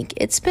technique.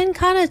 It's been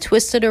kind of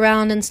twisted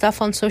around and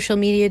stuff on social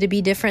media to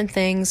be different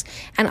things,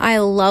 and I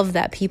love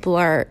that people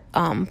are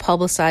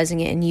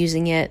publicizing it and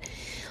using it.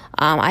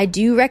 I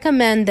do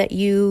recommend that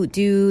you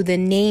do the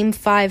Name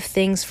 5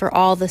 Things for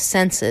all the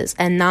senses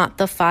and not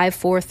the 5,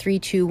 4, 3,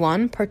 2,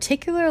 1,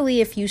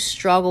 particularly if you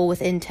struggle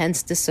with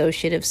intense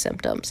dissociative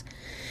symptoms.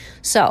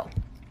 So,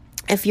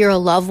 if you're a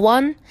loved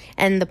one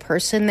and the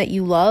person that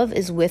you love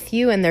is with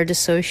you and they're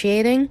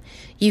dissociating,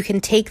 you can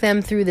take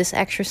them through this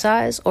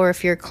exercise. Or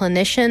if you're a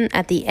clinician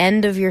at the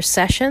end of your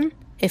session,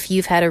 if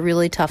you've had a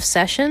really tough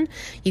session,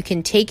 you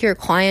can take your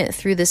client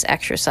through this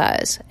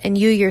exercise. And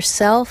you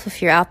yourself,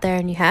 if you're out there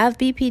and you have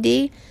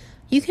BPD,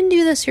 you can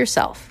do this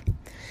yourself.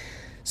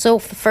 So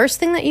the first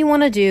thing that you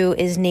want to do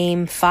is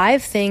name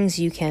 5 things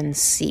you can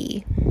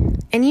see.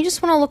 And you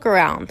just want to look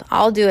around.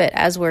 I'll do it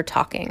as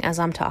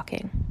I'm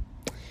talking.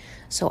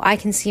 So I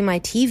can see my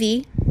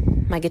TV,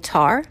 my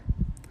guitar,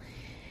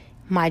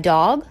 my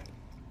dog,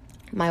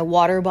 my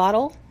water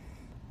bottle,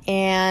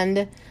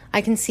 and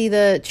I can see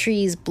the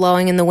trees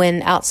blowing in the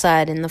wind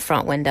outside in the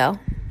front window.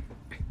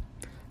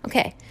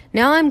 Okay,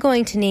 now I'm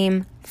going to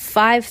name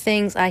 5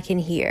 things I can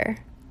hear.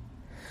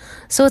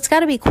 So it's got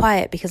to be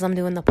quiet because I'm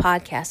doing the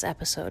podcast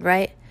episode,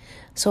 right?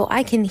 So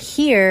I can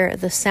hear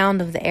the sound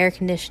of the air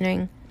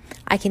conditioning.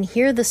 I can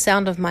hear the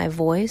sound of my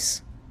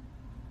voice.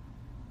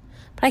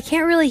 But I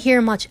can't really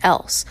hear much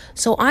else.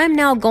 So I'm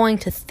now going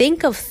to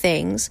think of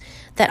things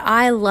that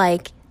I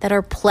like that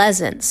are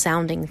pleasant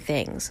sounding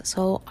things.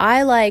 So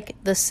I like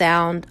the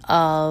sound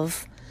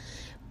of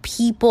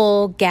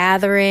people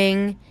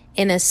gathering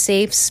in a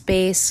safe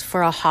space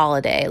for a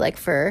holiday, like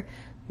for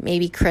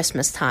maybe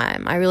Christmas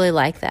time. I really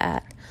like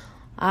that.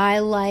 I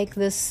like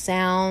the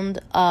sound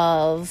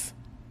of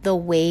the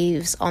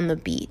waves on the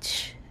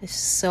beach. It's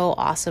so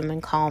awesome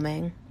and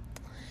calming.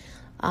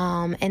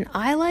 And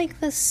I like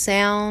the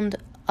sound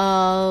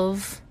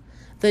of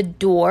the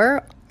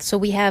door. So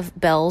we have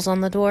bells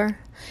on the door,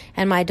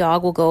 and my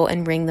dog will go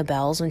and ring the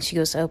bells when she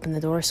goes to open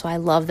the door. So I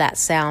love that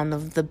sound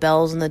of the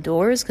bells on the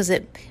doors because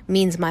it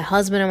means my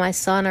husband and my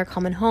son are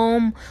coming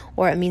home,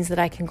 or it means that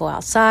I can go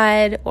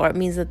outside, or it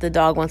means that the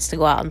dog wants to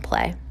go out and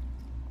play.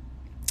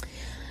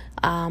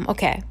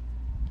 Okay.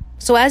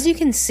 So as you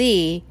can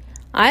see,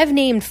 I've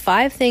named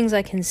 5 things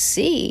I can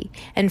see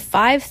and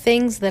 5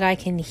 things that I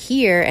can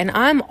hear, and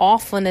I'm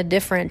off on a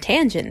different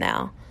tangent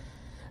now.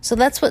 So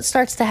that's what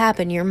starts to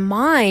happen. Your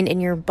mind and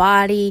your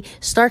body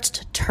starts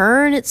to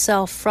turn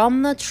itself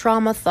from the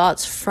trauma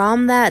thoughts,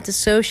 from that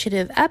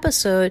dissociative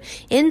episode,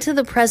 into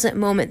the present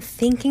moment,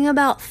 thinking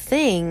about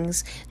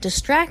things,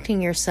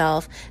 distracting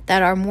yourself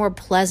that are more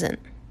pleasant.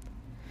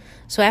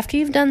 So after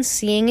you've done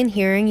seeing and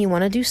hearing, you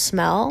want to do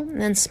smell.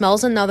 And then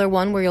smell's another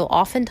one where you'll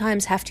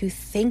oftentimes have to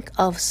think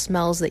of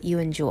smells that you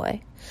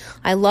enjoy.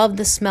 I love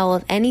the smell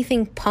of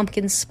anything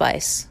pumpkin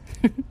spice.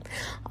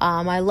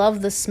 I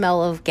love the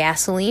smell of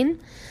gasoline.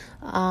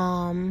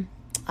 I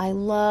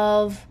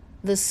love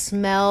the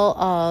smell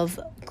of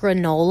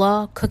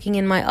granola cooking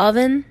in my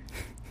oven.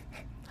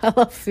 I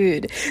love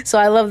food. So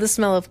I love the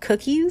smell of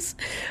cookies.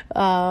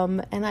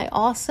 And I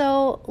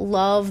also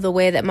love the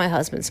way that my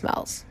husband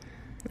smells.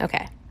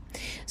 Okay.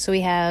 So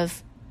we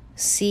have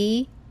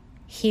see,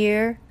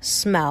 hear,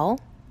 smell.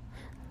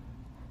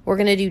 We're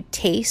going to do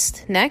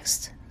taste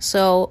next.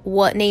 So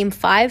name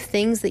 5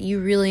 things that you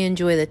really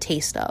enjoy the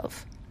taste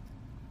of.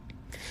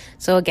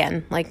 So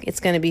again, like it's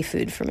going to be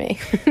food for me.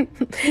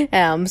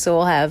 So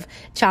we'll have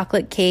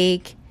chocolate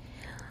cake,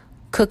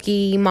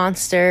 Cookie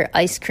Monster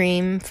ice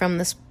cream from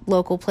this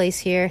local place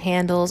here.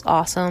 Handles,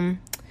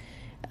 awesome.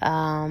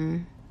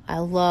 I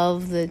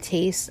love the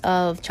taste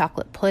of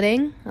chocolate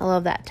pudding. I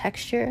love that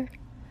texture.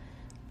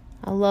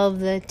 I love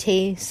the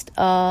taste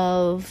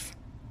of,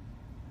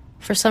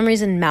 for some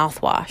reason,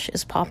 mouthwash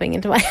is popping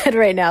into my head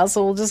right now,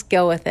 so we'll just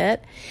go with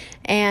it.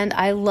 And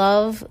I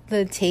love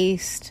the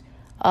taste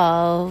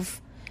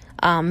of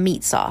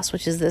meat sauce,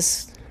 which is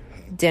this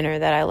dinner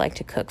that I like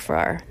to cook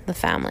for the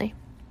family.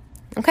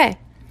 Okay,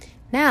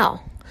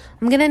 now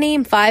I'm going to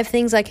name 5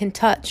 things I can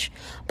touch,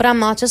 but I'm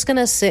not just going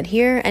to sit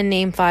here and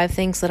name 5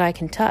 things that I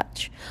can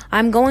touch.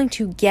 I'm going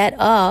to get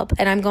up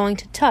and I'm going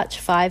to touch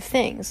 5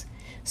 things.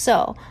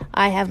 So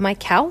I have my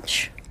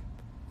couch.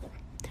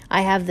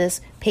 I have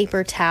this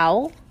paper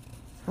towel.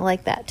 I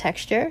like that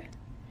texture.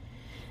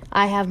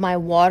 I have my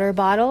water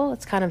bottle.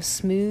 It's kind of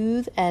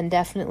smooth and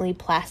definitely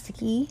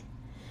plasticky.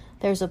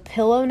 There's a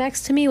pillow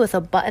next to me with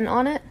a button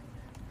on it.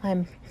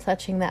 I'm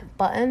touching that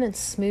button. It's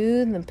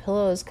smooth and the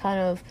pillow is kind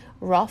of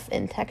rough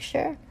in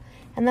texture.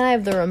 And then I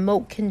have the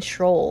remote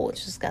control,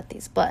 which has got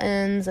these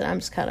buttons, and I'm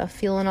just kind of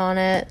feeling on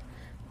it.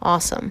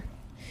 Awesome.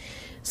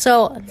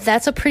 So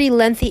that's a pretty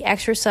lengthy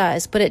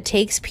exercise, but it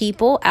takes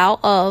people out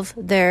of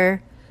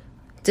their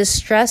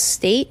distressed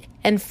state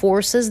and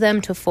forces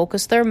them to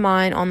focus their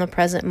mind on the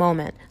present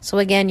moment. So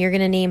again, you're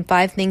going to name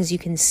 5 things you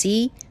can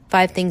see,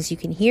 5 things you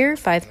can hear,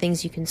 5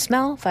 things you can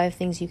smell, 5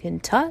 things you can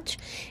touch,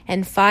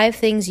 and 5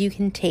 things you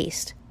can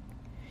taste.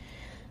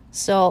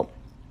 So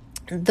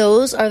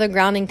those are the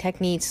grounding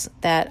techniques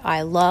that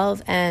I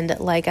love. And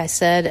like I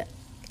said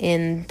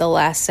in the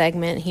last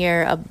segment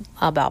here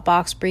about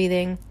box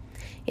breathing,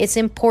 it's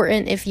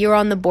important if you're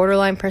on the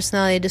borderline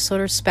personality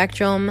disorder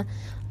spectrum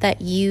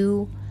that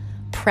you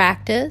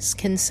practice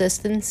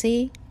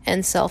consistency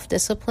and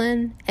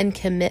self-discipline and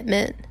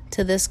commitment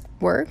to this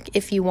work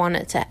if you want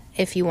it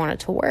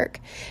to work,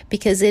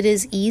 because it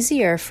is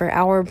easier for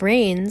our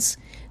brains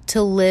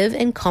to live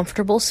in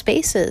comfortable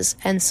spaces,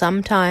 and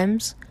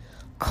sometimes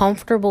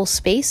comfortable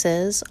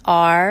spaces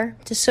are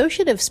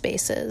dissociative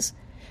spaces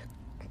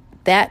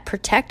that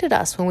protected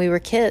us when we were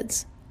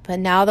kids. But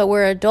now that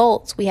we're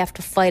adults, we have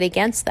to fight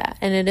against that.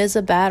 And it is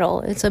a battle.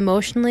 It's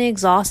emotionally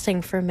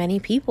exhausting for many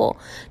people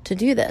to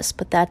do this,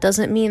 but that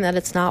doesn't mean that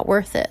it's not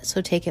worth it.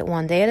 So take it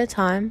one day at a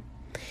time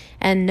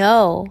and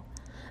know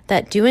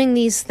that doing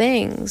these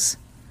things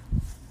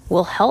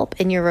will help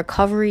in your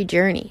recovery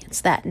journey.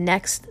 It's that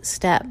next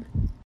step.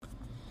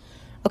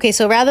 Okay,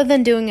 so rather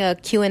than doing a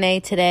Q&A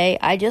today,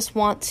 I just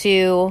want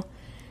to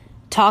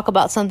talk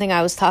about something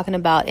I was talking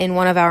about in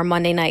one of our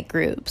Monday night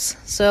groups.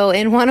 So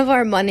in one of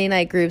our Monday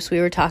night groups, we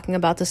were talking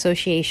about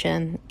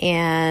dissociation,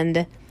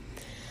 and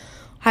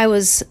I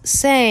was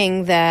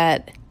saying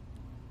that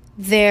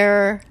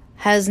there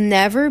has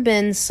never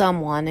been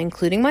someone,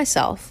 including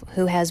myself,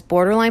 who has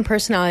borderline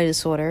personality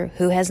disorder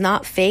who has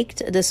not faked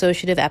a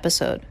dissociative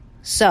episode.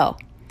 So,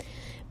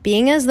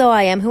 being as though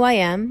I am who I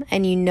am,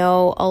 and you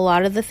know a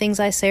lot of the things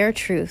I say are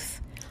truth,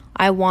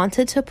 I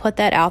wanted to put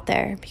that out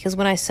there because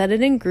when I said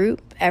it in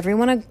group,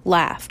 everyone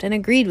laughed and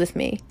agreed with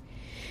me.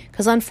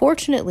 Because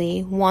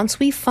unfortunately, once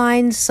we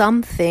find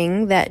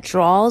something that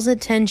draws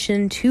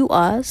attention to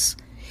us,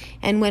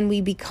 and when we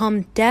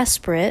become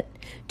desperate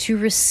to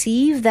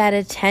receive that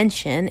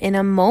attention in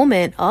a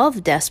moment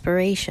of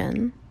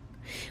desperation,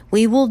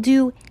 we will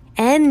do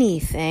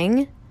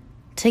anything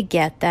to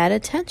get that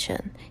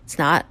attention. It's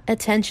not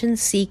attention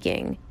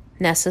seeking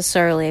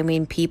necessarily. I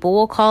mean, people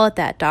will call it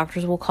that.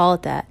 Doctors will call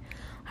it that.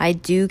 I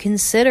do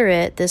consider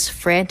it this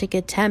frantic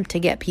attempt to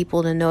get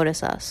people to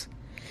notice us,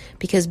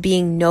 because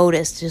being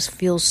noticed just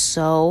feels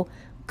so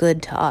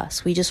good to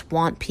us. We just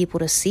want people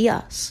to see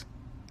us.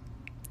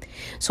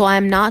 So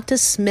I'm not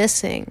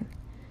dismissing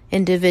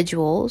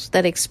individuals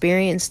that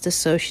experience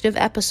dissociative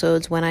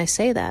episodes when I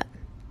say that.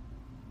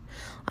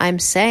 I'm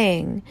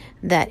saying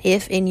that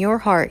if in your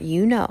heart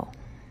you know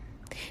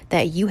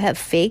that you have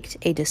faked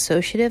a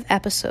dissociative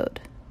episode,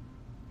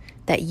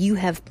 that you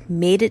have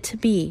made it to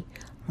be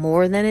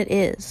more than it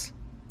is,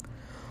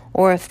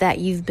 or if that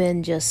you've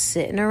been just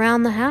sitting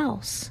around the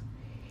house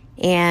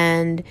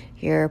and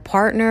your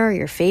partner,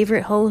 your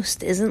favorite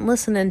host isn't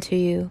listening to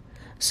you,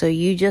 so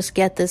you just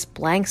get this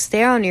blank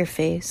stare on your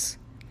face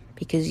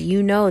because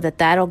you know that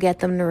that'll get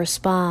them to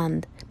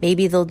respond.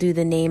 Maybe they'll do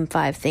the Name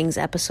 5 Things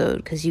episode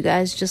because you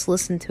guys just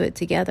listened to it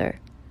together.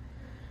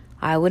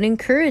 I would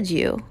encourage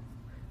you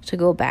to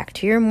go back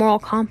to your moral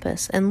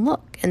compass and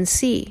look and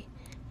see,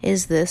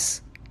 is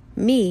this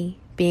me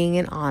being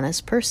an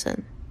honest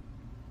person?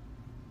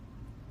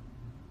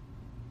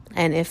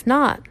 And if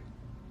not,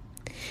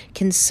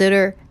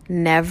 consider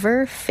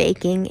never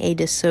faking a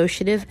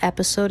dissociative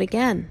episode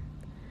again.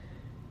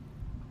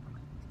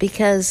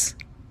 Because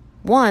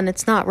 1,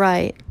 it's not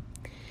right.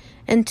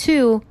 And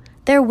 2,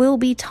 there will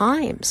be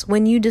times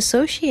when you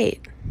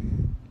dissociate.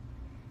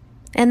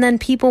 And then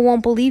people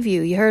won't believe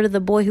you. You heard of the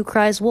boy who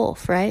cries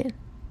wolf, right?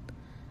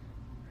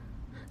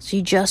 So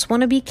you just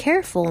want to be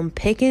careful and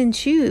pick and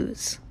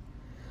choose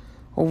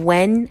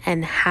when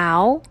and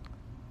how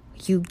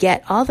you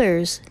get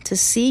others to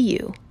see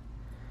you.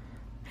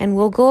 And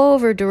we'll go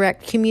over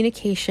direct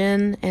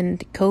communication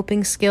and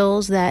coping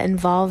skills that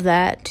involve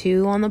that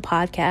too on the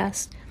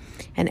podcast.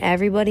 And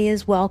everybody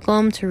is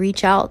welcome to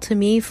reach out to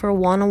me for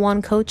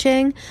one-on-one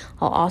coaching.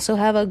 I'll also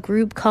have a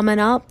group coming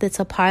up that's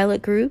a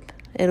pilot group.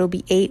 It'll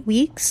be 8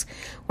 weeks.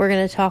 We're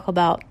going to talk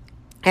about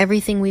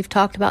everything we've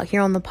talked about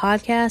here on the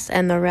podcast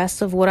and the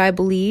rest of what I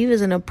believe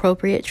is an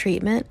appropriate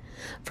treatment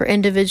for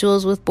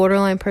individuals with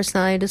borderline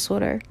personality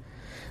disorder.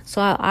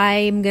 So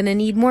I'm going to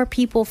need more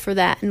people for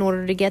that in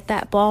order to get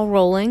that ball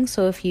rolling.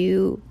 So if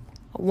you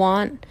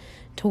want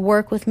to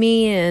work with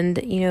me and,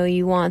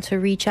 you want to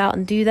reach out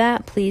and do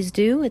that, please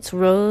do. It's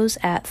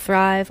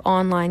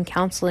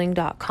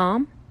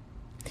rose@thriveonlinecounseling.com.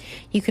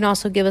 You can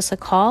also give us a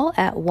call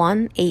at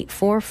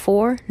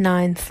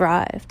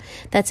 1-844-9THRIVE.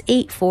 That's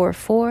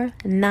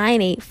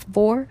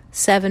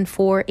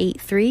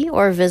 844-984-7483,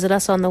 or visit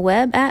us on the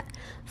web at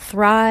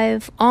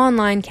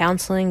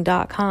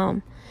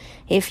thriveonlinecounseling.com.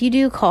 If you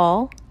do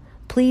call,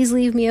 please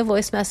leave me a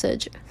voice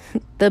message.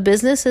 The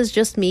business is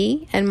just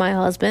me and my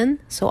husband,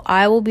 so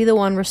I will be the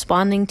one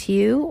responding to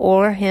you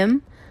or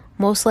him,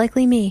 most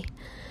likely me.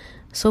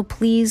 So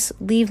please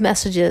leave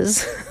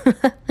messages. All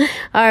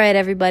right,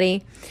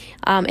 everybody.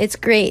 It's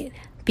great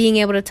being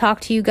able to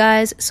talk to you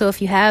guys. So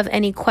if you have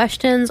any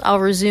questions, I'll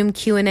resume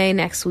Q&A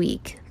next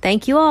week.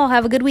 Thank you all.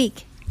 Have a good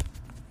week.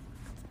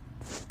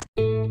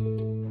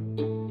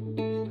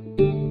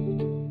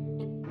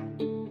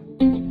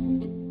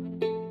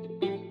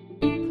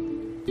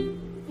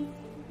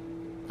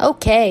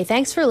 Okay,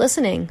 thanks for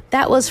listening.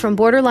 That was From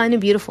Borderline to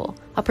Beautiful,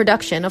 a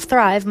production of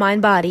Thrive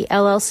Mind Body,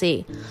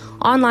 LLC,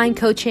 online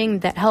coaching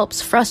that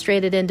helps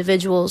frustrated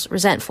individuals,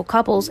 resentful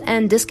couples,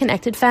 and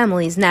disconnected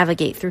families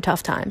navigate through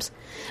tough times.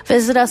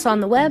 Visit us on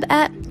the web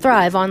at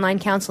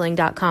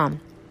thriveonlinecounseling.com.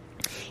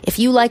 If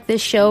you like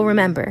this show,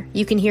 remember,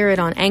 you can hear it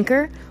on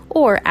Anchor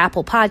or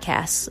Apple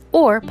Podcasts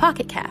or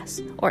Pocket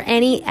Casts or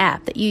any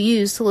app that you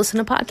use to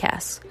listen to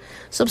podcasts.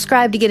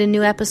 Subscribe to get a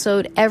new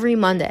episode every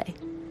Monday.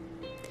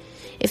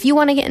 If you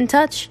want to get in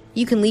touch,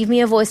 you can leave me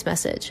a voice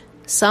message.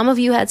 Some of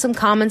you had some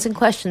comments and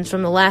questions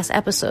from the last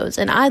episodes,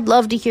 and I'd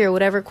love to hear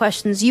whatever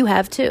questions you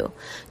have too.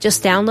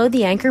 Just download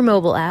the Anchor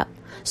mobile app,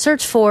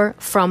 search for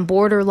From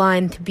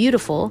Borderline to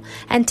Beautiful,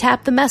 and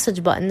tap the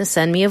message button to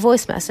send me a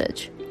voice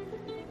message.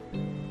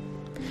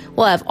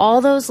 We'll have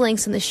all those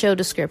links in the show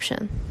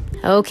description.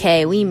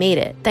 Okay, we made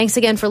it. Thanks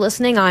again for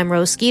listening. I'm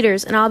Rose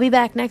Skeeters, and I'll be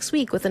back next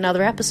week with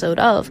another episode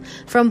of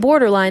From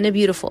Borderline to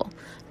Beautiful.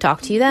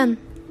 Talk to you then.